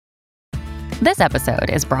This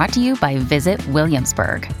episode is brought to you by Visit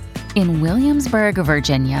Williamsburg. In Williamsburg,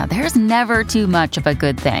 Virginia, there's never too much of a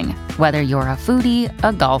good thing. Whether you're a foodie,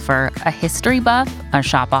 a golfer, a history buff, a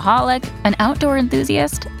shopaholic, an outdoor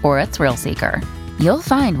enthusiast, or a thrill seeker, you'll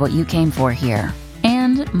find what you came for here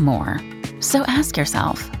and more. So ask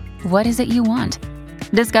yourself, what is it you want?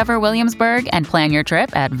 Discover Williamsburg and plan your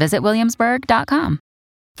trip at visitwilliamsburg.com.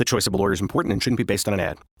 The choice of a lawyer is important and shouldn't be based on an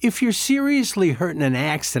ad. If you're seriously hurt in an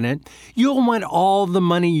accident, you'll want all the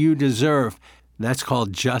money you deserve. That's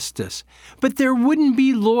called justice. But there wouldn't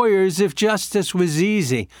be lawyers if justice was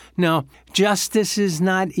easy. No, justice is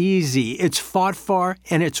not easy. It's fought for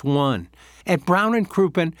and it's won. At Brown &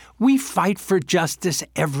 Crouppen, we fight for justice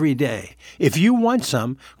every day. If you want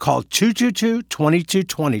some, call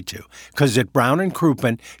 222-2222, because at Brown &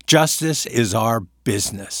 Crouppen, justice is our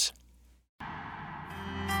business.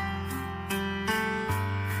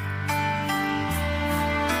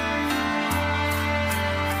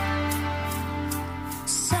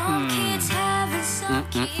 Some kids have it, some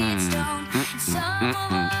kids don't. Some of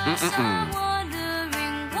us are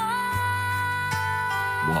wondering why.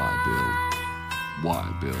 Why, Bill?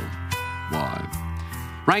 Why, Bill?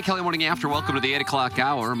 Why? Ryan Kelly, Morning After. Welcome to the 8 o'clock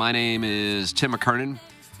hour. My name is Tim McKernan.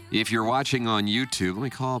 If you're watching on YouTube, let me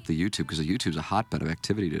call up the YouTube because the YouTube's a hotbed of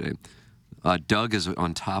activity today. Doug is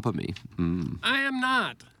on top of me. I am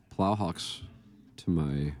not. Plowhawks to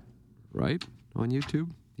my right on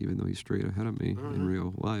YouTube, even though he's straight ahead of me in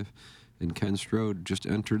real life. And Ken Strode just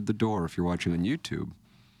entered the door if you're watching on YouTube.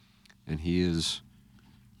 And he is,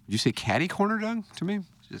 did you say catty corner, Doug, to me?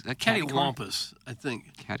 Is that Catty corner? Wampus, I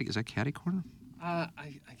think. Catty, is that catty corner? I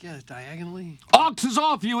guess diagonally. Ox is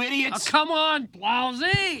off, you idiots! Come on,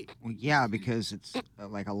 Plowsy! Well, yeah, because it's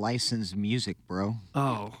like a licensed music, bro.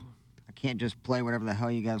 Oh, I can't just play whatever the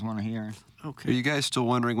hell you guys want to hear. Are okay. you guys still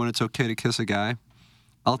wondering when it's okay to kiss a guy?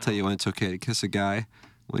 I'll tell you when it's okay to kiss a guy.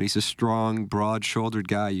 When he's a strong, broad-shouldered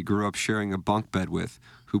guy you grew up sharing a bunk bed with,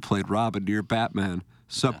 who played Robin to your Batman.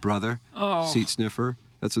 Sup, brother? Oh. Seat sniffer.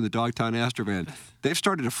 That's in the Dogtown Astor Band. They've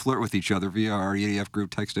started to flirt with each other via our EDF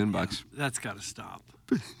group text inbox. That's got to stop.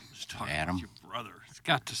 Just talking Adam? with your brother. It's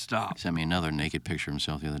got to stop. Sent me another naked picture of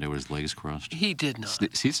himself the other day with his legs crossed. He did not.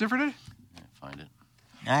 Seat sniffer did? Yeah, find it.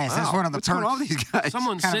 Nice, that's one of the What's going on with perks. these guys?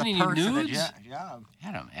 Someone's Kind of sending the you perks of the nudes? job.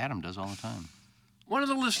 Adam does all the time. One of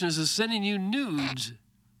the listeners is sending you nudes.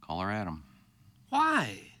 Call her Adam.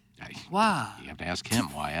 Why? I- Why? You have to ask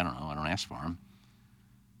him why. I don't know. I don't ask for him.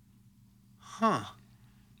 Huh.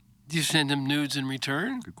 Do you send him nudes in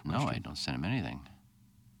return? No, I don't send him anything.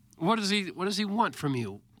 What does he want from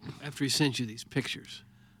you after he sends you these pictures?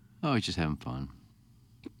 Oh, he's just having fun.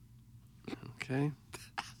 Okay.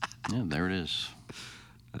 Yeah, there it is.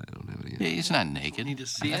 I don't have any. Yeah, he's not naked. Need to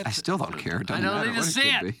see it? I still don't care. It doesn't I don't matter need to what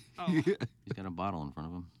see could it. be. He's got a bottle in front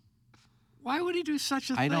of him. Why would he do such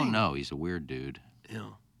a thing? I don't know. He's a weird dude.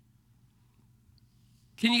 Yeah.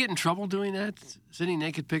 Can you get in trouble doing that? Sending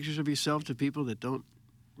naked pictures of yourself to people that don't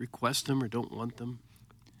request them or don't want them?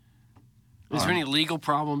 Is there any legal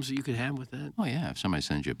problems that you could have with that? Oh, yeah. If somebody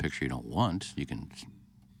sends you a picture you don't want, you can...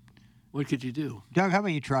 What could you do? Doug, how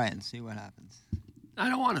about you try it and see what happens? I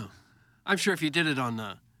don't want to. I'm sure if you did it on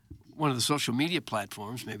one of the social media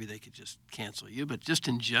platforms, maybe they could just cancel you. But just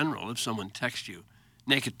in general, if someone texts you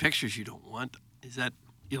naked pictures you don't want, is that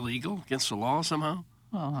illegal, against the law somehow?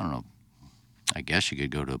 Well, I don't know. I guess you could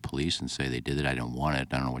go to the police and say they did it. I don't want it.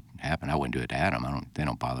 I don't know what happened. I wouldn't do it to Adam. They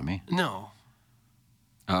don't bother me. No.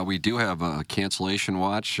 We do have a cancellation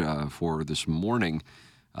watch for this morning.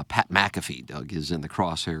 Pat McAfee, Doug, is in the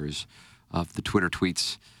crosshairs of the Twitter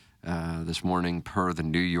tweets this morning per the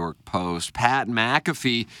New York Post. Pat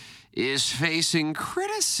McAfee is facing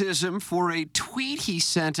criticism for a tweet he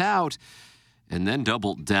sent out and then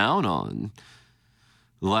doubled down on.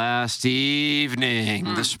 Last evening,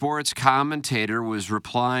 the sports commentator was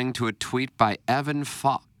replying to a tweet by Evan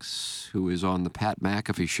Fox, who is on the Pat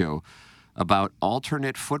McAfee show, about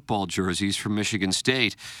alternate football jerseys from Michigan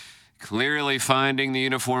State. Clearly finding the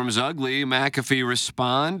uniforms ugly, McAfee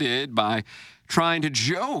responded by trying to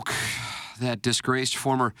joke that disgraced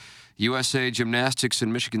former USA Gymnastics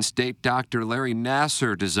and Michigan State Dr. Larry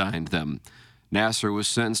Nassar designed them. Nassar was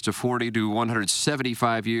sentenced to 40 to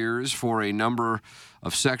 175 years for a number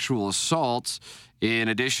of sexual assaults, in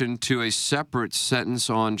addition to a separate sentence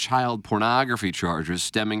on child pornography charges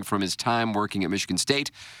stemming from his time working at Michigan State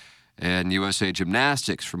and USA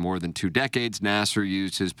Gymnastics. For more than 2 decades, Nassar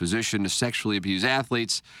used his position to sexually abuse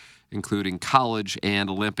athletes, including college and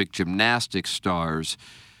Olympic gymnastics stars.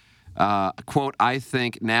 Quote, I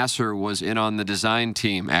think Nassar was in on the design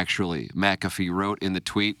team, actually, McAfee wrote in the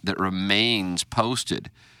tweet that remains posted.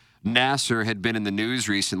 Nasser had been in the news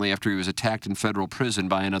recently after he was attacked in federal prison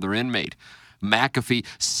by another inmate. McAfee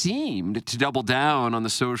seemed to double down on the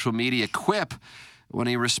social media quip when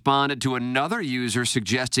he responded to another user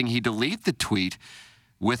suggesting he delete the tweet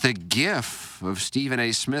with a gif of Stephen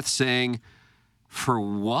A. Smith saying, "For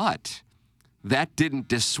what?" That didn't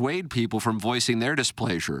dissuade people from voicing their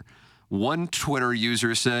displeasure. One Twitter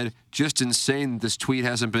user said, "Just insane this tweet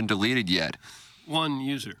hasn't been deleted yet." One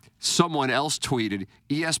user. Someone else tweeted,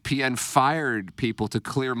 "ESPN fired people to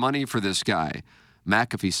clear money for this guy."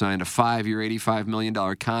 McAfee signed a 5-year, $85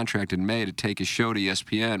 million contract in May to take his show to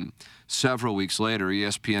ESPN. Several weeks later,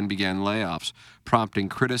 ESPN began layoffs, prompting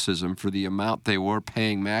criticism for the amount they were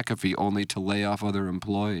paying McAfee only to lay off other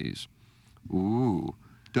employees. Ooh.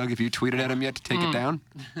 Doug, have you tweeted at him yet to take it down?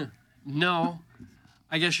 No.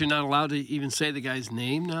 I guess you're not allowed to even say the guy's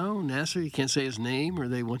name now, Nasser? You can't say his name or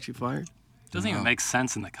they want you fired? Doesn't even make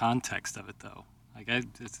sense in the context of it, though. Like,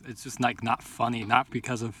 it's just like not funny, not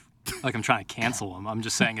because of like I'm trying to cancel him. I'm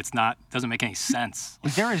just saying doesn't make any sense.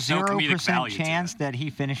 Is there a No comedic 0% value to chance that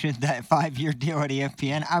he finishes that 5-year deal at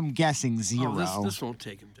ESPN? I'm guessing 0. Oh, this won't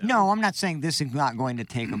take him down. No, I'm not saying this is not going to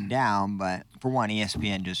take him down, but for one,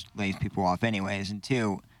 ESPN just lays people off anyways, and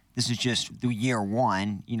two, this is just the year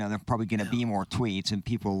one. You know, there are probably going to be more tweets, and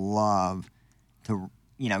people love to,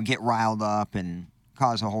 get riled up and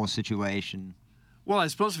cause a whole situation. Well, I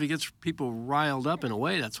suppose if he gets people riled up in a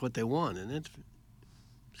way, that's what they want, isn't it?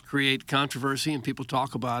 Create controversy and people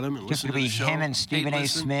talk about him and Just listen to to be the show. him and Stephen A.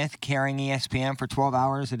 Smith carrying ESPN for 12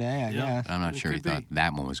 hours a day, I guess. I'm not sure he could be. thought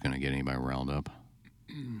that one was going to get anybody riled up.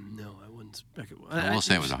 No, I wouldn't expect it. I will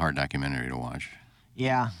say it was a hard documentary to watch.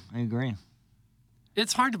 Yeah, I agree.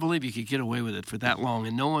 It's hard to believe you could get away with it for that long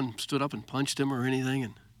and no one stood up and punched him or anything.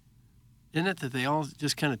 And isn't it that they all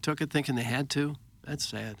just kind of took it thinking they had to? That's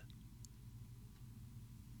sad.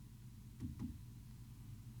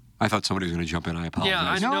 I thought somebody was going to jump in. I apologize.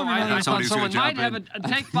 Yeah, I No, know. no, no, I no, thought somebody was someone gonna might have jump a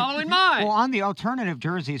take following mine. Well, on the alternative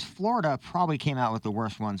jerseys, Florida probably came out with the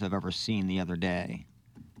worst ones I've ever seen the other day.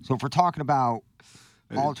 So if we're talking about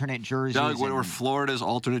alternate jerseys, Doug, what and were Florida's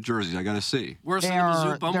alternate jerseys? I got to see. Worse than the Mizzou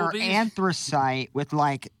they're Bumblebees? anthracite with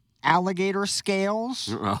like alligator scales.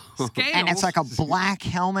 Scales? And it's like a black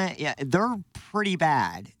helmet. Yeah, they're pretty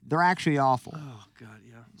bad. They're actually awful. Oh, God,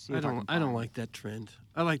 yeah. See I if I don't can find like that trend.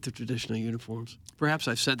 I like the traditional uniforms. Perhaps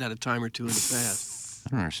I've said that a time or two in the past. I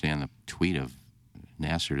don't understand the tweet of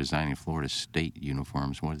Nasser designing Florida State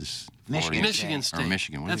uniforms. What is Florida? Michigan State. Or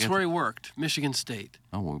Michigan. What That's is it? where he worked, Michigan State.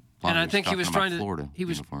 Oh, well, And I think he was talking trying about to- Florida he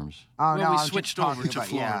was- uniforms. Oh, Well, no, we I was just switched talking over to about-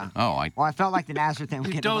 Florida. Oh, I Well, I felt like the Nasser thing was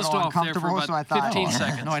You getting a dozed little off there for uncomfortable, about so I thought, 15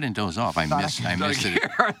 seconds. No, I didn't doze off. I missed it.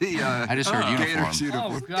 I just heard uniform.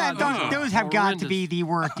 Oh, Yeah, God. those have got to be the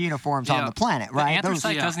worst uniforms on the planet, The right?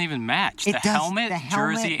 anthracite yeah. doesn't even match. It The does- helmet, the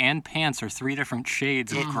helmet- jersey, and pants are 3 different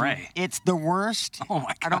shades of gray. It's the worst. Oh,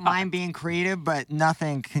 my I don't God. mind being creative, but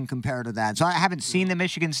nothing can compare to that. So I haven't seen the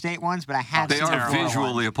Michigan State ones, but I have They seen the are Florida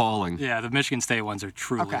visually ones. appalling. Yeah, the Michigan State ones are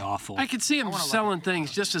truly Okay. awful. I could see him selling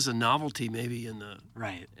things just as a novelty, maybe in the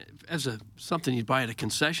Right. as something you'd buy at a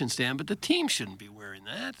concession stand, but the team shouldn't be wearing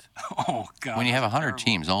that. Oh, God. When you have that's 100 terrible.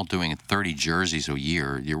 teams all doing 30 jerseys a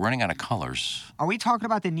year, you're running out of colors. Are we talking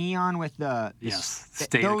about the neon with the? Yes, th-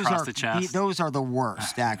 state those across are the chest. those are the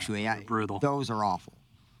worst, actually. brutal. Those are awful.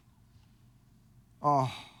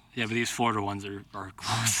 Oh, Yeah, but these Florida ones are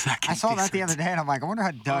close second. I saw that the decent. other day, and I'm like, I wonder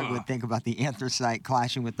how Doug would think about the anthracite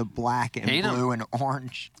clashing with the black and Hate 'em. blue and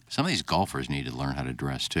orange. Some of these golfers need to learn how to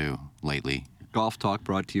dress too lately. Golf Talk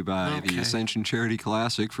brought to you by Okay. the Ascension Charity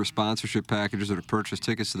Classic. For sponsorship packages or to purchase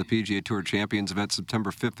tickets to the PGA Tour Champions event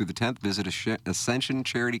September 5th through the 10th, visit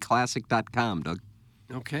ascensioncharityclassic.com, Doug.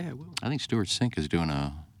 Okay, I will. I think Stuart Sink is doing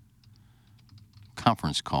a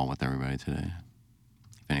conference call with everybody today.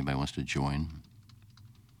 If anybody wants to join,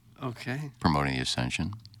 Okay, promoting the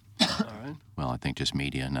Ascension. all right. Well, I think just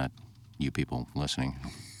media, not you people listening.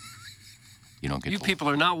 You don't get You to- people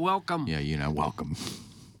are not welcome. Yeah, you're not welcome.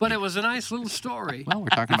 But it was a nice little story. Well, we're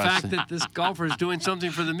talking the about fact that this golfer is doing something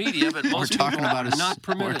for the media, but most people are not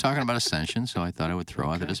permitted. We're talking about Ascension, so I thought I would throw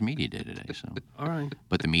out that it's Media Day today. So, All right.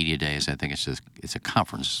 but the Media Day is, I think it's a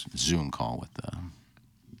conference Zoom call with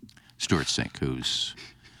Stuart Sink, who's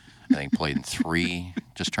I think played in 3,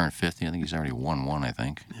 just turned 50. I think he's already won 1. I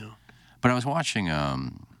think. Yeah. But I was watching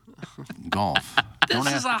golf. This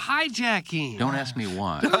is a hijacking. Don't ask me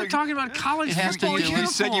why. We're talking about college It has to football do-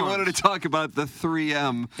 uniforms. You said you wanted to talk about the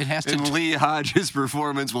 3M It has to and do- Lee Hodges'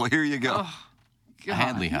 performance. Well, here you go. I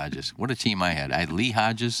had Lee Hodges. What a team I had. I had Lee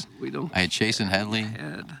Hodges. I had Chasen Headley.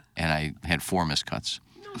 And I had 4 missed cuts.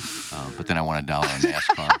 But then I won $1 in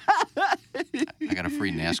NASCAR. I got a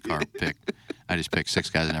free NASCAR pick. I just picked 6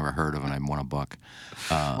 guys I never heard of, and I won $1.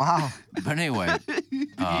 Wow. But anyway,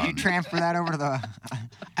 you transfer that over to the.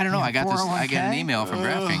 I don't know. I got this. I 401k? got an email from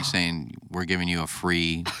DraftKings saying we're giving you a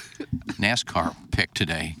free NASCAR pick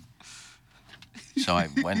today. So I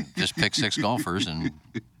went, just picked 6 golfers, and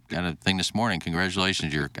got a thing this morning.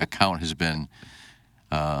 Congratulations, your account has been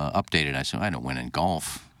updated. I said I don't win in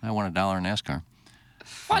golf. I won $1 in NASCAR.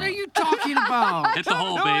 What are you talking about? Hit the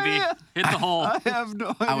hole, baby. Hit the hole. I have no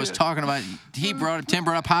idea. I was talking about. Tim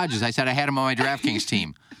brought up Hodges. I said I had him on my DraftKings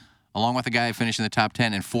team, along with the guy finishing the top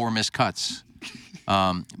 10 and 4 missed cuts.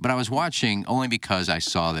 But I was watching only because I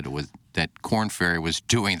saw that Korn Ferry was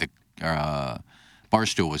doing the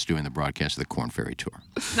Barstool was doing the broadcast of the Korn Ferry Tour.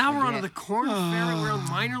 Now we're on the Korn Ferry. We're on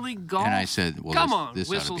minor league golf. And I said, well, Come on, this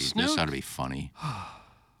Whistle Snoot. ought to be funny.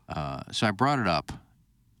 So I brought it up,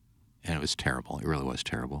 and it was terrible. It really was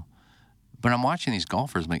terrible. But I'm watching these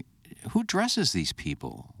golfers. I'm like, who dresses these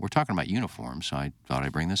people? We're talking about uniforms, so I thought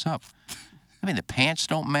I'd bring this up. I mean, the pants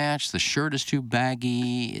don't match. The shirt is too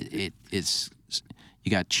baggy. It's you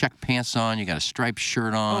got check pants on. You got a striped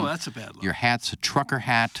shirt on. Oh, that's a bad look. Your hat's a trucker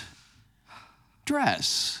hat.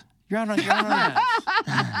 Dress. You're out on the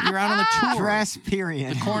tour. Dress,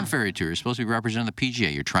 period. The Korn Ferry Tour. You're supposed to be representing the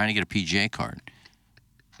PGA. You're trying to get a PGA card.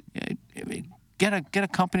 Get a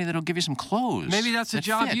company that'll give you some clothes. Maybe that's a that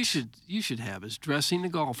job fit. you should have, is dressing the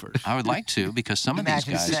golfers. I would like to, because some of these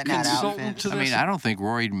Imagine guys. setting that Consultant outfit. to I mean, this. I don't think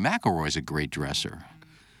Rory McIlroy's a great dresser.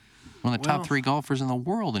 One of the top Well- 3 golfers in the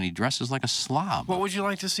world, and he dresses like a slob. What would you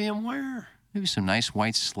like to see him wear? Maybe some nice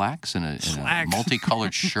white slacks and a Slacks.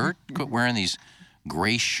 multicolored shirt. Quit wearing these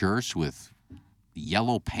gray shirts with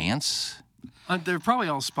yellow pants. They're probably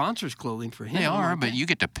all sponsors' clothing for him. They are, aren't but you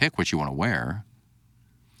get to pick what you want to wear.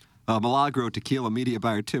 Milagro Tequila media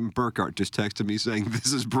buyer Tim Burkhart just texted me saying,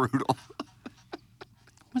 this is brutal.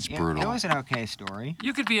 What's Yeah, brutal? It was an okay story.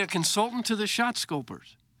 You could be a consultant to the shot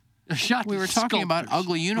scopers. Shot We were talking about sculptors.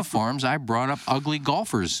 ugly uniforms. I brought up ugly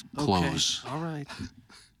golfers' Okay, clothes. all right.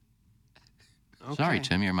 Sorry, Okay.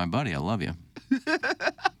 Tim. You're my buddy. I love you. But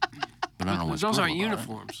I don't know what's Those brutal aren't about it.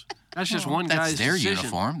 uniforms. That's just one guy's That's their decision.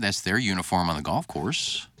 uniform. That's their uniform on the golf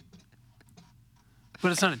course.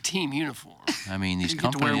 But it's not a team uniform. I mean, these You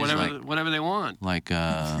get to wear companies whatever they want. like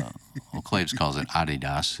well, Claves calls it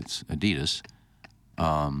Adidas. It's Adidas.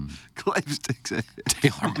 Claves takes it.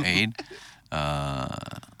 TaylorMade.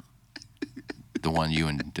 The one you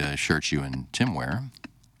and shirts you and Tim wear.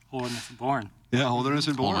 Holderness and Bourne. Yeah, Holderness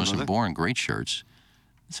and Bourne. Holderness and Bourne, great shirts.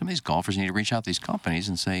 Some of these golfers need to reach out to these companies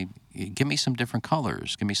and say, give me some different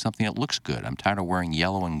colors. Give me something that looks good. I'm tired of wearing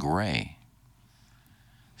yellow and gray.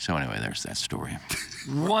 So anyway, there's that story.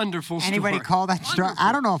 Wonderful story. Anybody call that story?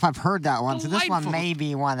 I don't know if I've heard that one. So this one Delightful. may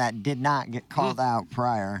be one that did not get called out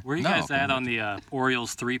prior. Where are you No, guys at but- on the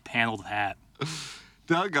Orioles 3-paneled hat?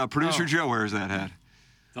 Doug, producer Joe wears that hat.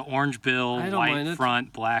 The orange bill, I don't mind white it.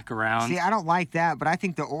 front, black around. See, I don't like that, but I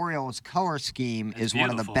think the Orioles color scheme It's is one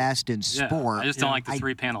of the beautiful. best in Yeah, sport. I just don't like the I-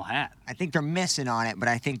 3-panel hat. I think they're missing on it, but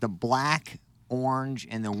I think the black, orange,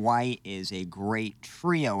 and the white is a great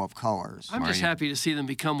trio of colors. I'm just happy to see them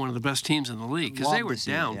become one of the best teams in the league because they Love were to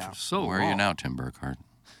see it, down yeah. for so Where long. are you now, Tim Burkhart?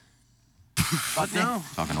 But no.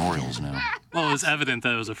 Talking Orioles now. Well, it was evident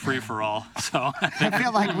that it was a free-for-all, so I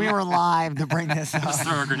feel like we were live to bring this up. just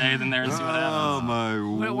throw a grenade in there and see what happens. Oh, my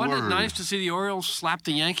Well, wasn't it word. nice to see the Orioles slap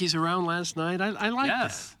the Yankees around last night? I like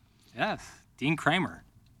Yes, yes. Dean Kramer.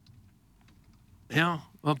 that. Yeah.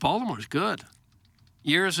 Well, Baltimore's good.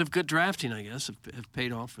 Years of good drafting, I guess, have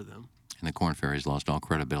paid off for them. And the Korn Ferry's lost all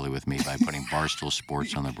credibility with me by putting Barstool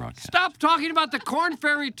Sports on their broadcast. Stop talking about the Korn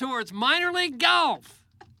Ferry Tour. It's minor league golf.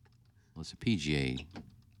 Well, it's a PGA,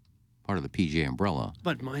 part of the PGA umbrella.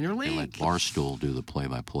 But minor They let league. Barstool do the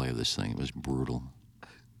play-by-play of this thing. It was brutal.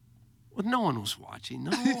 Well, no one was watching.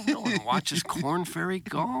 No one watches Korn Ferry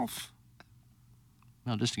golf.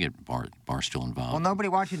 Well, just to get Barstool involved. Well, nobody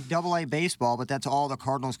watches Double-A baseball, but that's all the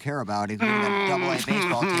Cardinals care about is getting the Double-A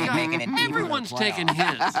baseball team making it deep. Everyone's taking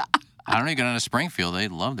hits. I don't even get on to Springfield. They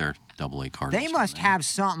love their Double-A Cardinals. They must have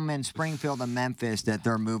something in Springfield and Memphis that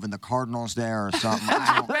they're moving the Cardinals there or something.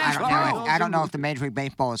 I don't know if the Major League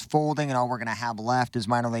Baseball is folding and all we're going to have left is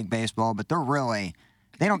minor league baseball, but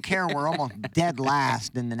they don't care. We're almost dead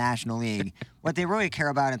last in the National League. What they really care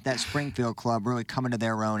about is that Springfield club really coming to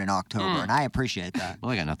their own in October, and I appreciate that. Well,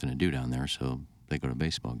 they got nothing to do down there, so they go to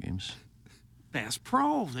baseball games. Bass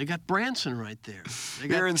Pro. They got Branson right there. They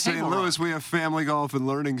got Here in St. Table Louis, Rock. we have Family Golf and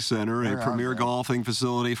Learning Center, a premier golfing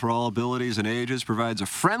facility for all abilities and ages, provides a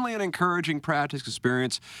friendly and encouraging practice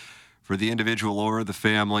experience for the individual or the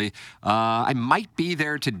family. I might be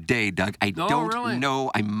there today, Doug. I don't really?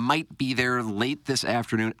 know. I might be there late this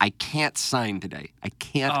afternoon. I can't sign today. I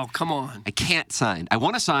can't. Oh, come on. I can't sign. I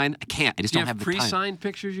want to sign. I can't. I just Do you don't have the time. pre-signed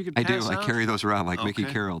pictures you could I pass do. out? I carry those around like Mickey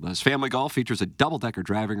Okay. Carroll does. Family Golf features a double-decker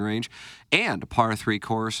driving range and a par 3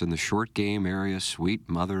 course in the short game area. Sweet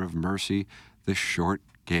Mother of Mercy, the short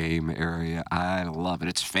game area. I love it.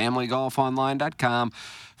 It's familygolfonline.com.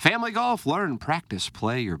 Family Golf, learn, practice,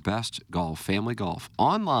 play your best golf.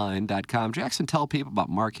 familygolfonline.com. Jackson, tell people about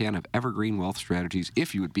Mark Hanna of Evergreen Wealth Strategies,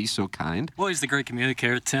 if you would be so kind. Well, he's the great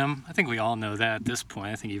communicator, Tim. I think we all know that at this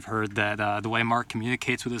point. I think you've heard that the way Mark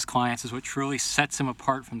communicates with his clients is what truly sets him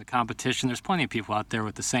apart from the competition. There's plenty of people out there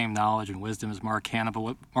with the same knowledge and wisdom as Mark Hanna, but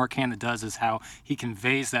what Mark Hanna does is how he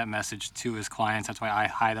conveys that message to his clients. That's why I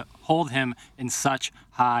hold him in such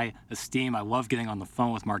high esteem. I love getting on the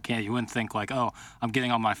phone with Mark Hanna. You wouldn't think like, oh, I'm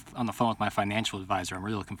getting on the phone with my financial advisor. I'm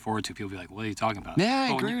really looking forward to it. People be like, what are you talking about? Yeah, I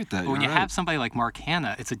But when agree you- with that. But when you You're right. have somebody like Mark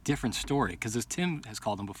Hanna, it's a different story because as Tim has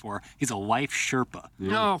called him before, he's a life Sherpa.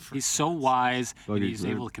 No, He's so wise and Fucking he's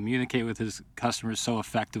great. able to communicate with his customers so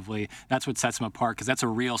effectively. That's what sets him apart because that's a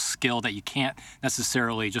real skill that you can't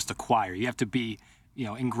necessarily just acquire. You have to be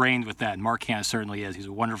ingrained with that. And Mark Hanna certainly is. He's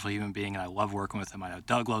a wonderful human being, and I love working with him. I know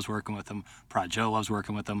Doug loves working with him. Prod Joe loves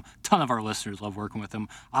working with him. A ton of our listeners love working with him.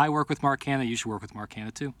 I work with Mark Hanna. You should work with Mark Hanna,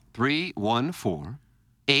 too.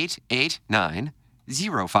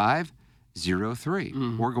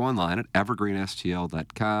 314-889-0503. Or go online at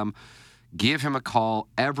evergreenstl.com. Give him a call.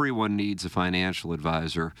 Everyone needs a financial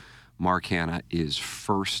advisor. Mark Hanna is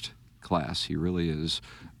first class. He really is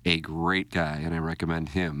a great guy, and I recommend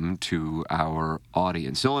him to our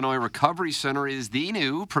audience. Illinois Recovery Center is the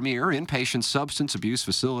new premier inpatient substance abuse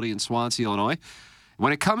facility in Swansea, Illinois.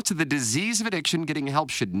 When it comes to the disease of addiction, getting help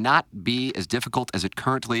should not be as difficult as it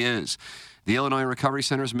currently is. The Illinois Recovery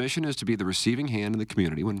Center's mission is to be the receiving hand in the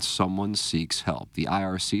community when someone seeks help. The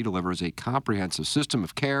IRC delivers a comprehensive system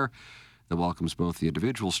of care that welcomes both the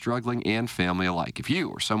individual struggling and family alike. If you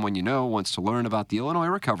or someone you know wants to learn about the Illinois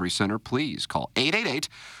Recovery Center, please call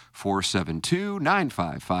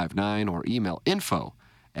 888-472-9559 or email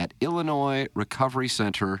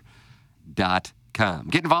info@illinoisrecoverycenter.com.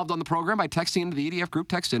 Get involved on the program by texting into the EDF group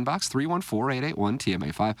text inbox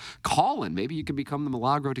 314-881-TMA5. Call in. Maybe you can become the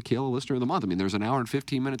Milagro Tequila Listener of the Month. I mean, there's an hour and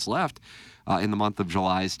 15 minutes left in the month of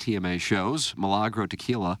July's TMA shows. Milagro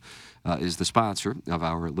Tequila is the sponsor of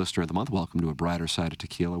our Listener of the Month. Welcome to a brighter side of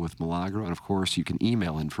tequila with Milagro. And, of course, you can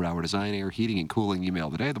email in for our design, air, heating, and cooling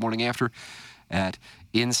email today, the morning after, at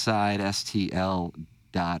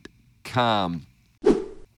InsideSTL.com.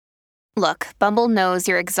 Look, Bumble knows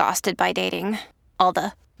you're exhausted by dating. All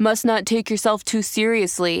the must not take yourself too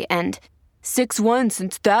seriously and 6'1"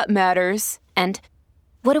 since that matters. And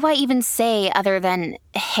what do I even say other than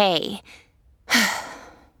hey?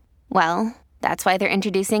 Well, that's why they're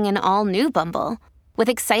introducing an all-new Bumble with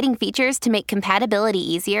exciting features to make compatibility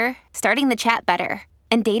easier, starting the chat better,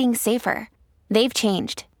 and dating safer. They've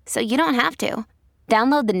changed, so you don't have to.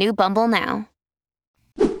 Download the new Bumble now.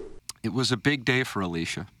 It was a big day for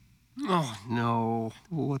Alicia. Oh, no.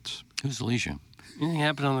 Who's Alicia? Anything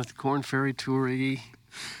happened on the Corn Ferry tour, Iggy?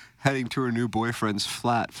 Heading to her new boyfriend's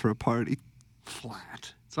flat for a party.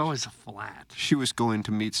 Flat. It's always a flat. She was going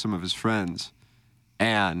to meet some of his friends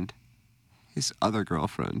and his other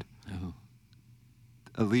girlfriend,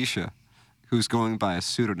 Alicia, who's going by a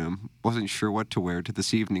pseudonym, wasn't sure what to wear to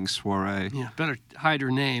this evening's soiree. Yeah, better hide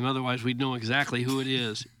her name, otherwise we'd know exactly who it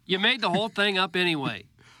is. You made the whole thing up anyway.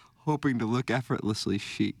 Hoping to look effortlessly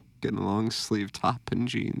chic in a long-sleeve top and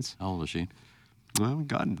jeans. How old is she? Well, we haven't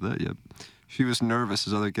gotten to that yet. She was nervous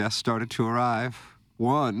as other guests started to arrive.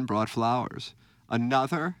 One brought flowers.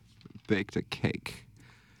 Another baked a cake.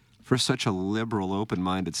 For such a liberal,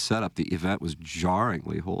 open-minded setup, the event was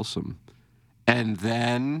jarringly wholesome. And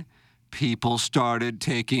then people started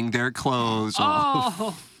taking their clothes off.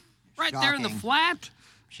 Oh, right there in the Shocking. flat?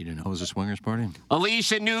 She didn't know it was a swingers party?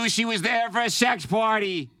 Alicia knew she was there for a sex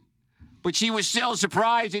party, but she was still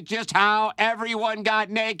surprised at just how everyone got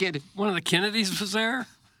naked. One of the Kennedys was there?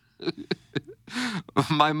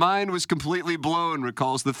 My mind was completely blown,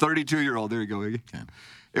 recalls the 32-year-old. There you go, Iggy. Okay.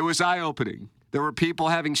 It was eye-opening. There were people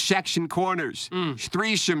having section corners,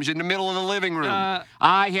 threesomes in the middle of the living room.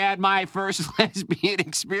 I had my first lesbian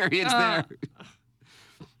experience there.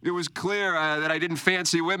 It was clear that I didn't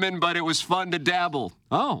fancy women, but it was fun to dabble.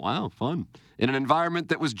 Oh, wow, fun. In an environment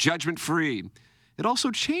that was judgment-free. It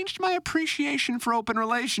also changed my appreciation for open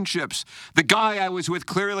relationships. The guy I was with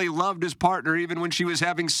clearly loved his partner even when she was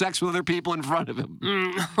having sex with other people in front of him.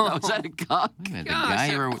 Now, was that a cock? Wait a minute, Gosh,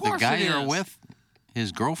 the of guy course you it were is. with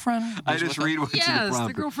His girlfriend? I was just with him? read what's in the Yes, the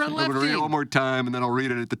prompter. girlfriend I'm going to read it lefty. one more time, and then I'll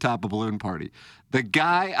read it at the top of Balloon Party. The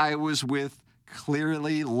guy I was with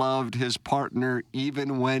clearly loved his partner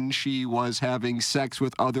even when she was having sex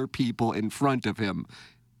with other people in front of him.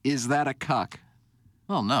 Is that a cuck?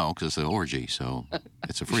 Well, no, because it's an orgy, so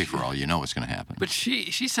it's a free-for-all. You know what's going to happen. But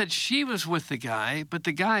she said she was with the guy, but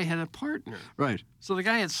the guy had a partner. Right. So the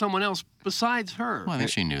guy had someone else besides her. Well, I think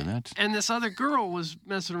she knew that. And this other girl was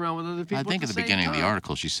messing around with other people. I think at the same beginning of the time.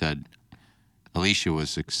 article, she said Alicia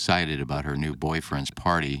was excited about her new boyfriend's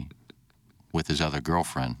party with his other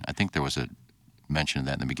girlfriend. I think there was a mention of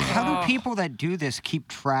that in the beginning. How do people that do this keep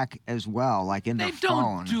track as well, like in They their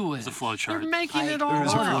phone? don't do it. It's a flow chart. They're making it all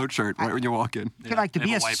There's a up. flow chart right when you walk in. I feel like to they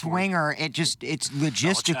be a have a whiteboard. swinger, it's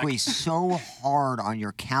logistically so hard on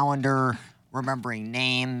your calendar, remembering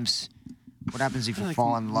names. What happens if you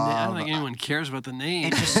fall in I love? don't think anyone cares about the name.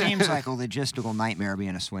 It just seems like a logistical nightmare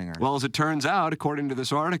being a swinger. Well, as it turns out, according to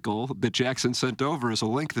this article that Jackson sent over as a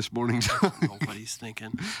link this morning, Nobody's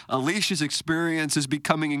thinking. Alicia's experience is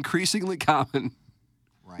becoming increasingly common.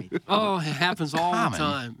 Right. Oh, it happens all Common. the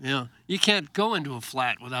time. Yeah. You can't go into a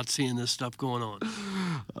flat without seeing this stuff going on.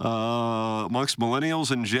 Amongst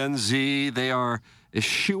millennials and Gen Z, they are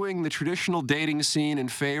eschewing the traditional dating scene in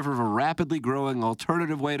favor of a rapidly growing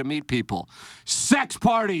alternative way to meet people: sex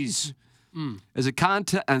parties. As a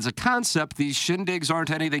concept, these shindigs aren't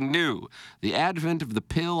anything new. The advent of the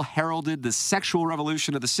pill heralded the sexual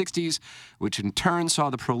revolution of the 60s, which in turn saw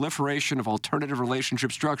the proliferation of alternative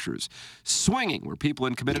relationship structures. Swinging, where people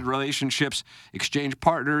in committed relationships exchange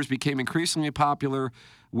partners, became increasingly popular,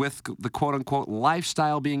 with the quote-unquote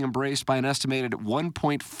lifestyle being embraced by an estimated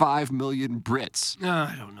 1.5 million Brits.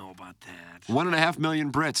 I don't know about that. 1.5 million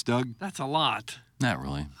Brits, Doug. That's a lot. Not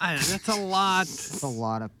really. That's a lot. It's a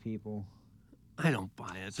lot of people. I don't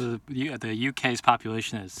buy it. So the UK's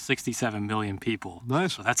population is 67 million people.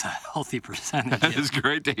 Nice. So that's a healthy percentage. That is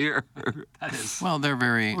great to hear. That is. Well, they're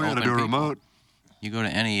very We're going to open do a people. remote. You go to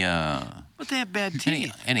any But they have bad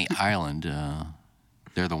teeth. any island,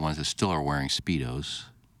 they're the ones that still are wearing Speedos.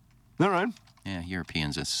 All right. Yeah,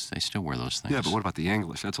 Europeans, they still wear those things. Yeah, but what about the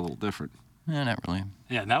English? That's a little different. Not really.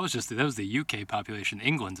 Yeah, and that was the UK population.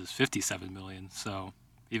 England's is 57 million, so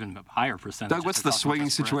even a higher percentage. Doug, if what's we're the talking swinging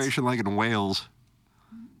just Brits. situation like in Wales?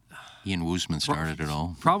 Ian Woosman started it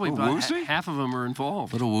all. Probably Oh, about Woozy? half of them are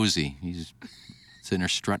involved. Little Woozy. He's sitting there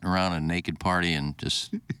strutting around a naked party and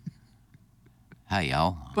just, hi,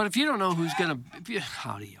 y'all. But if you don't know who's gonna,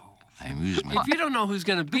 howdy y'all. I'm Woosman. If you don't know who's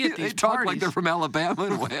gonna be at They these talk parties, like they're from Alabama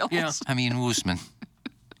and Wales. yeah, I'm Ian Woosman.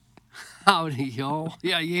 howdy y'all.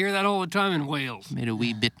 Yeah, you hear that all the time in Wales. Made a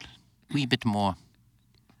wee bit more.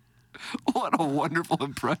 What a wonderful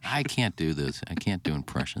impression. I can't do this. I can't do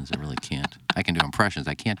impressions. I really can't. I can do impressions.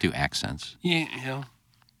 I can't do accents. Yeah.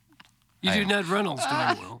 You do Ned Reynolds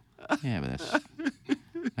darn well. Yeah, but that's.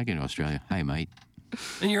 I can do Australia. Hi, mate.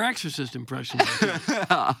 And your Exorcist impression.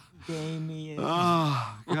 Damien.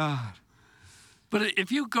 Oh, God. But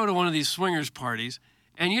if you go to one of these swingers parties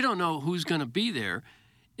and you don't know who's going to be there,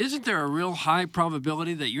 isn't there a real high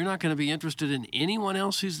probability that you're not going to be interested in anyone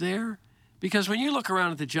else who's there? Because when you look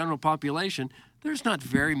around at the general population, there's not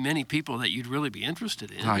very many people that you'd really be interested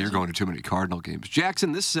in. Oh, is you're it? going to too many Cardinal games.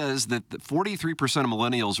 Jackson, this says that 43% of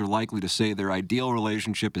millennials are likely to say their ideal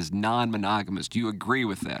relationship is non-monogamous. Do you agree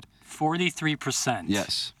with that? 43%.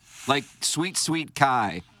 Yes. Like Sweet Sweet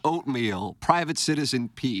Kai, Oatmeal, Private Citizen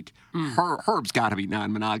Pete. Herb's got to be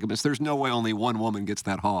non-monogamous. There's no way only one woman gets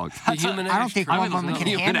that hog. The human I don't think ashtray. one woman can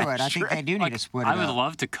Human handle it. I think ashtray. they do need to split it I would up.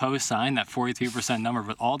 love to co-sign that 43% number,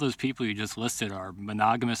 but all those people you just listed are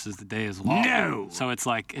monogamous as the day is long. No. So it's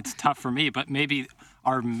like, it's tough for me, but maybe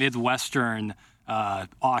our Midwestern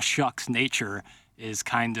aw shucks nature is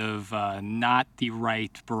kind of not the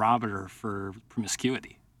right barometer for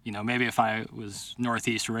promiscuity. You know, maybe if I was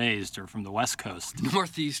Northeast raised or from the West Coast.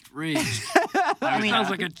 Northeast raised. Sounds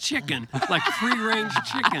like a chicken, like free-range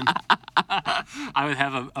chicken. I would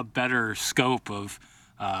have a better scope of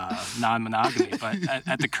non-monogamy. But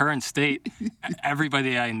at the current state,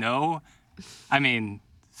 everybody I know, I mean,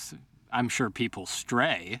 I'm sure people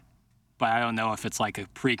stray, but I don't know if it's like a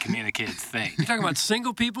pre-communicated thing. You talking about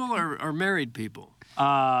single people or married people?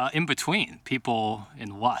 In between, people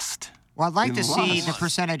in lust. Well, I'd like to see lust. the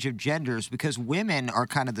percentage of genders because women are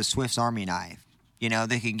kind of the Swiss Army knife. You know,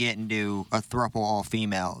 they can get into a throuple all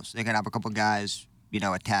females. They can have a couple guys,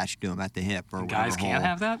 attached to them at the hip or whatever Guys can't hole.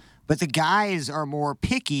 have that? But the guys are more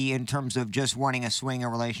picky in terms of just wanting a swinging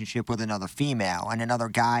relationship with another female and another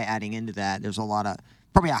guy adding into that. There's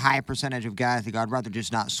probably a high percentage of guys that go, I'd rather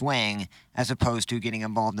just not swing as opposed to getting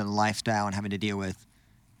involved in a lifestyle and having to deal with,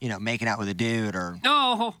 making out with a dude or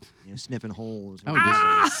No. sniffing holes. I would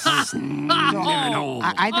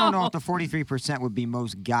I don't know if the 43% would be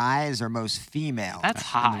most guys or most females That's in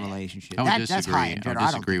high. the relationship. I would That's disagree. high in general. I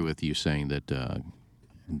would disagree with you saying that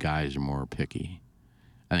guys are more picky.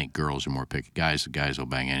 I think girls are more picky. Guys will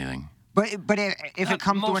bang anything. But if it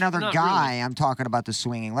comes to another not guy, really. I'm talking about the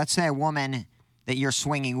swinging. Let's say a woman that you're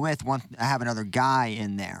swinging with wants to have another guy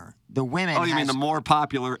in there. The women. Oh, you mean the more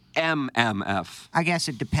popular MMF? I guess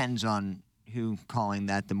it depends on who calling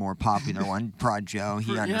that the more popular one. Prod Joe,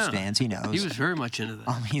 he Yeah. understands. He knows. He was very much into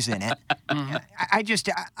that. He's in it.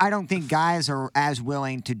 I don't think guys are as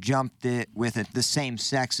willing to jump with the same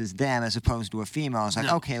sex as them as opposed to a female. It's like,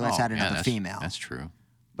 No. okay, let's add another female. That's true.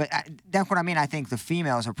 But that's what I mean. I think the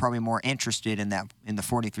females are probably more interested in the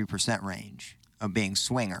 43% range of being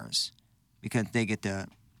swingers because they get to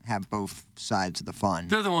have both sides of the fun.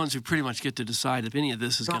 They're the ones who pretty much get to decide if any of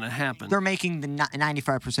this is going to happen. They're making the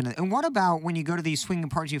 95% of it. And what about when you go to these swinging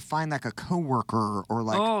parties, you find like a coworker or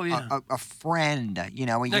like a friend, a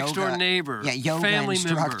Next door neighbor, yoga family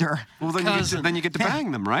instructor. member. Well, then you get to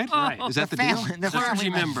bang them, right? Right. Is that the deal? The Clergy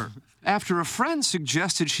member. After a friend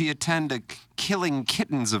suggested she attend a Killing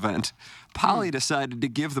Kittens event, Polly decided to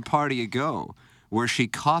give the party a go, where she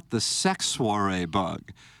caught the sex soiree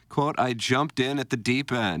bug. Quote, I jumped in at the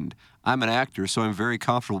deep end. I'm an actor, so I'm very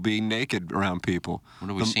comfortable being naked around people. What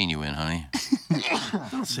have we seen you in, honey?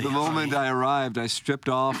 The moment I arrived, I stripped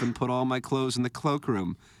off and put all my clothes in the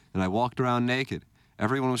cloakroom, and I walked around naked.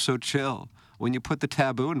 Everyone was so chill. When you put the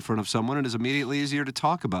taboo in front of someone, it is immediately easier to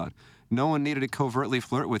talk about. No one needed to covertly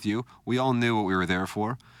flirt with you. We all knew what we were there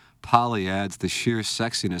for. Polly adds the sheer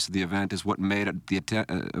sexiness of the event is what made the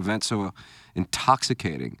event so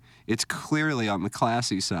intoxicating. It's clearly on the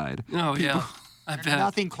classy side. Oh, yeah. I bet.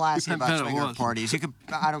 Nothing classy I about bet it swinger was. parties.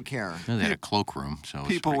 I don't care. No, they had a cloakroom, so it was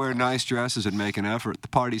People pretty wear close. nice dresses and make an effort. The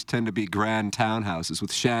parties tend to be grand townhouses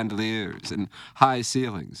with chandeliers and high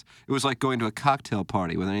ceilings. It was like going to a cocktail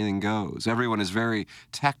party when anything goes. Everyone is very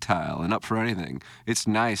tactile and up for anything. It's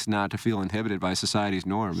nice not to feel inhibited by society's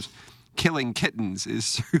norms. Killing Kittens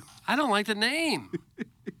is I don't like the name.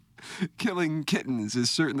 Killing Kittens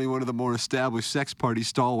is certainly one of the more established sex party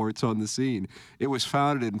stalwarts on the scene. It was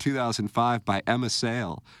founded in 2005 by Emma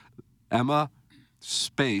Sale. Emma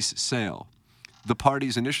Space Sale. The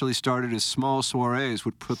parties initially started as small soirees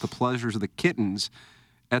which put the pleasures of the kittens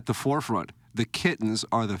at the forefront. The kittens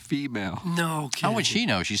are the female. No kidding. How would she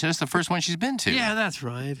know? She said it's the first one she's been to. Yeah, that's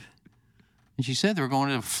right. And she said they were going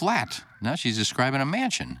to a flat. Now she's describing a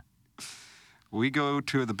mansion. We go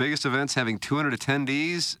to the biggest events having 200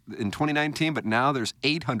 attendees in 2019, but now there's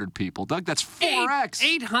 800 people. Doug, that's 4X.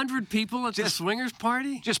 800 people at the swingers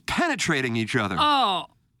party? Just penetrating each other. Oh.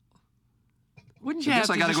 Wouldn't you I have guess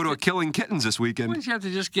to I got to just go to a get- Killing Kittens this weekend. Wouldn't you have to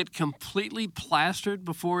just get completely plastered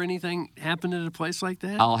before anything happened at a place like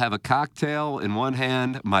that? I'll have a cocktail in one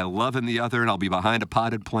hand, my love in the other, and I'll be behind a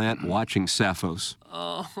potted plant watching Sapphos.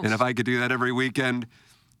 Oh. And if I could do that every weekend,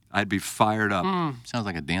 I'd be fired up. Sounds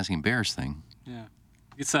like a Dancing Bears thing. Yeah.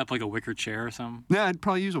 You could set up like a wicker chair or something. Yeah, I'd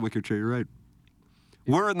probably use a wicker chair, you're right.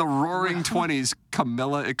 We're in the roaring 20s,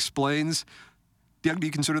 Camilla explains. Do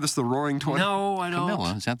you consider this the roaring 20s? No, I don't.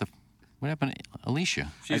 Camilla, is that the... What happened to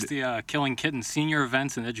Alicia? She's the Killing Kittens Senior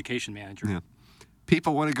Events and Education Manager. Yeah.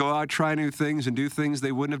 People want to go out, try new things, and do things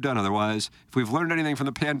they wouldn't have done otherwise. If we've learned anything from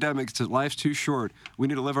the pandemic, it's that life's too short. We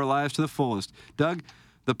need to live our lives to the fullest. Doug,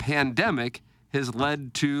 the pandemic has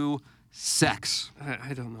led to sex.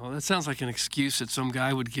 I don't know. That sounds like an excuse that some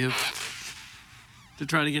guy would give to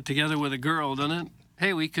try to get together with a girl, doesn't it?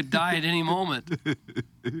 Hey, we could die at any moment.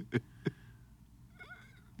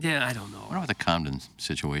 Yeah, I don't know. I wonder what the condom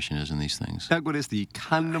situation is in these things. Doug, what is the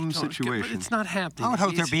condom But situation? it's not happening. I would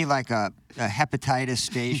hope It's- there'd be like a hepatitis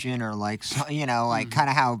station or like, like kind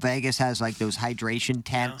of how Vegas has like those hydration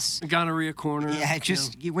tents. a gonorrhea corner. Yeah,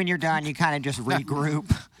 when you're done, you kind of just regroup,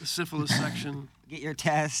 the syphilis section. get your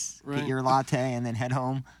tests, Right. get your latte, and then head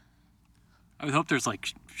home. I would hope there's like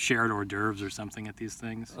shared hors d'oeuvres or something at these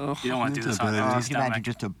things. Oh, you don't want to do that's this on a bad an idea. empty Can you imagine stomach.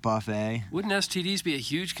 just a buffet? Wouldn't STDs be a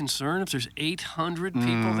huge concern if there's 800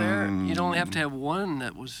 people there? You'd only have to have one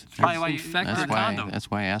that was Probably why you- infected.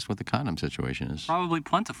 That's why I asked what the condom situation is. Probably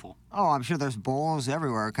plentiful. Oh, I'm sure there's bowls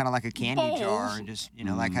everywhere, kind of like a candy jar, Bowls? and just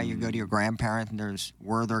like how you go to your grandparents and there's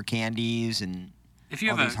Werther candies and If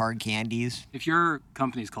you all have these hard candies. If your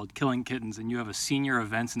company's called Killing Kittens and you have a Senior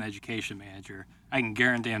Events and Education Manager, I can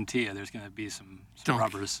guarantee you there's going to be some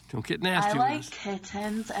rubbers. Don't get I nasty with like us.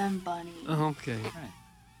 kittens and bunnies. Okay.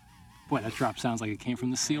 Boy, that drop sounds like it came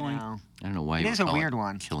from the ceiling. I don't know why It you is would a call weird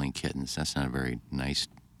one. Killing Kittens. That's not a very nice.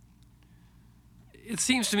 It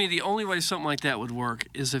seems to me the only way something like that would work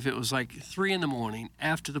is if it was like 3 a.m.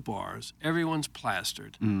 after the bars. Everyone's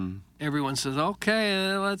plastered. Everyone says,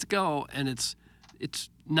 "Okay, let's go," and it's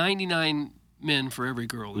 99 men for every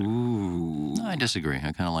girl there. Ooh. No, I disagree.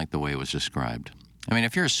 I kind of like the way it was described. I mean,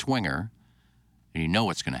 if you're a swinger and you know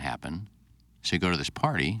what's going to happen, so you go to this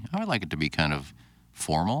party, I would like it to be kind of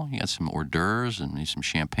formal. You got some hors d'oeuvres and maybe some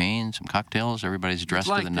champagne, some cocktails. Everybody's dressed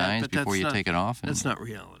like to the that, nines but before that's you not- take it off. That's not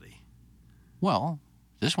reality. Well,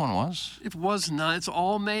 this one was. It was not. It's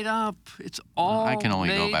all made up. It's all I can only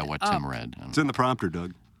go by made what up. Tim read. It's in the prompter,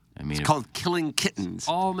 Doug. I mean, It's if called Killing Kittens.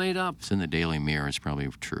 All made up. it's in the Daily Mirror. It's probably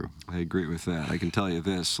true. I agree with that. I can tell you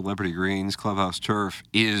this, Celebrity Greens Clubhouse Turf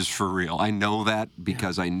is for real. I know that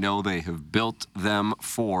because I know they have built them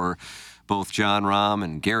for both John Rahm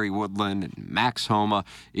and Gary Woodland and Max Homa.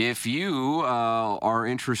 If you are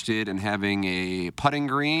interested in having a putting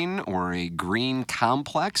green or a green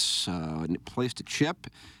complex, a place to chip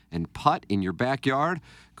and putt in your backyard,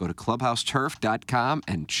 go to clubhouseturf.com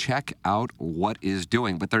and check out what is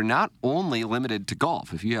doing. But they're not only limited to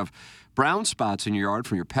golf. If you have brown spots in your yard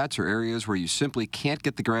from your pets or areas where you simply can't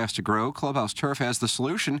get the grass to grow, Clubhouse Turf has the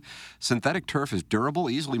solution. Synthetic turf is durable,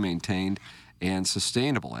 easily maintained, and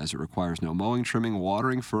sustainable, as it requires no mowing, trimming,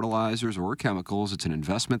 watering, fertilizers, or chemicals. It's an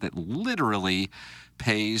investment that literally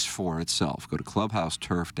pays for itself. Go to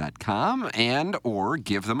clubhouseturf.com and or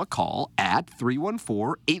give them a call at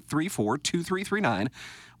 314-834-2339.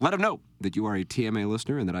 Let them know that you are a TMA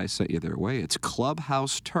listener and that I sent you their way. It's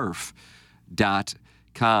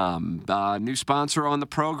clubhouseturf.com. New sponsor on the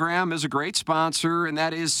program is a great sponsor, and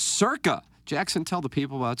that is Circa. Jackson, tell the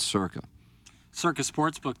people about Circa. Circa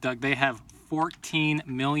Sportsbook, Doug, they have $14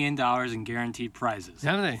 million in guaranteed prizes.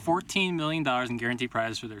 Haven't they? $14 million in guaranteed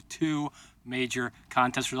prizes for their 2 major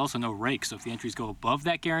contests. There's also no rake, so if the entries go above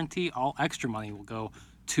that guarantee, all extra money will go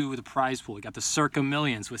to the prize pool. You got the Circa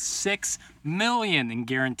Millions with $6 million in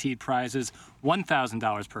guaranteed prizes,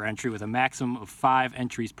 $1,000 per entry with a maximum of 5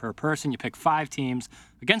 entries per person. You pick 5 teams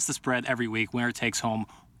against the spread every week. Winner takes home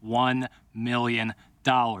 $1 million.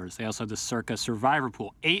 They also have the Circa Survivor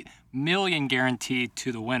Pool, $8 million guaranteed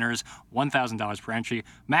to the winners, $1,000 per entry,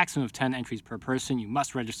 maximum of 10 entries per person. You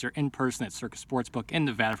must register in person at Circa Sportsbook in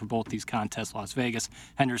Nevada for both these contests, Las Vegas,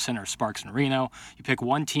 Henderson, or Sparks and Reno. You pick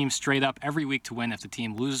one team straight up every week to win. If the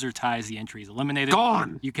team loses or ties, the entry is eliminated.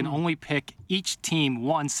 Gone. You can only pick each team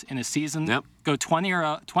once in a season. Yep. Go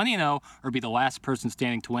 20-0 or be the last person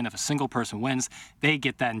standing to win. If a single person wins, they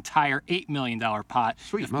get that entire $8 million pot.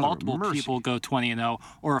 Sweet If mother of multiple mercy. people go 20-0,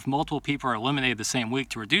 or if multiple people are eliminated the same week,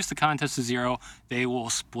 to reduce the contest to 0, they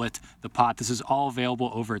will split the pot. This is all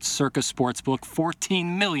available over at Circa Sportsbook.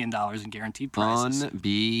 $14 million in guaranteed prizes.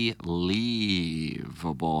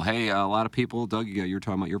 Unbelievable. Hey, a lot of people, Doug, you were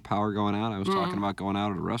talking about your power going out. I was talking about going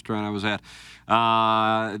out at a restaurant I was at.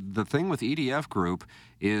 The thing with EDF Group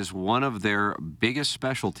is one of their biggest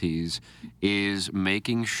specialties is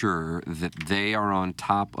making sure that they are on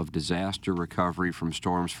top of disaster recovery from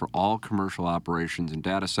storms for all commercial operations and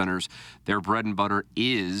data centers. Their bread and butter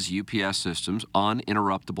is UPS Systems,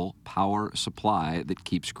 uninterruptible power supply that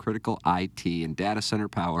keeps critical IT and data center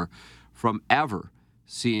power from ever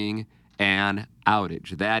seeing an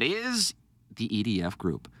outage. That is the EDF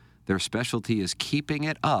Group. Their specialty is keeping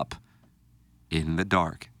it up in the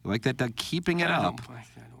dark. You like that, Doug? Keeping it up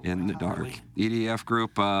in the dark. EDF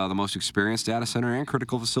Group, the most experienced data center and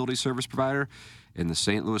critical facility service provider in the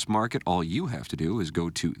St. Louis market. All you have to do is go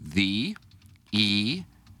to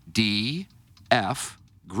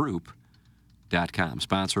theedfgroup.com.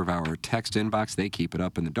 Sponsor of our text inbox. They keep it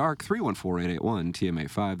up in the dark.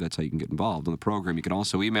 314-881-TMA5. That's how you can get involved in the program. You can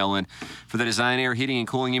also email in for the Design Air Heating and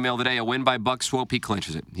Cooling email today. A win by Buck Swope. He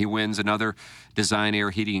clinches it. He wins another Design Air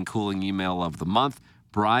Heating and Cooling email of the month.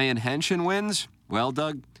 Brian Henshin wins. Well,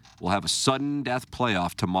 Doug, we'll have a sudden death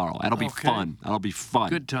playoff tomorrow. That'll be fun. That'll be fun.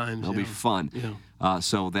 Good times. That'll be fun. Yeah.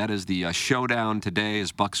 So that is the showdown today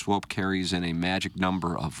as Buck Swope carries in a magic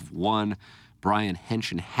number of 1. Brian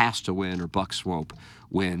Henshin has to win or Buck Swope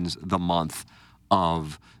wins the month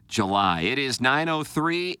of July. It is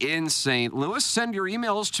 9:03 in St. Louis. Send your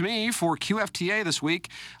emails to me for QFTA this week.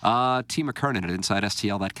 T. McKernan at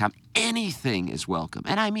InsideSTL.com. Anything is welcome.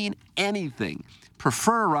 And I mean anything.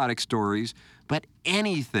 Prefer erotic stories, but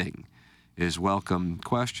anything is welcome.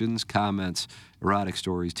 Questions, comments, erotic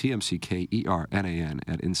stories, TMCKERNAN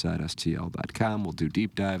at InsideSTL.com. We'll do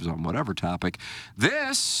deep dives on whatever topic.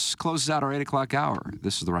 This closes out our 8 o'clock hour.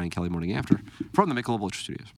 This is the Ryan Kelly Morning After from the Michelob Ultra Studios.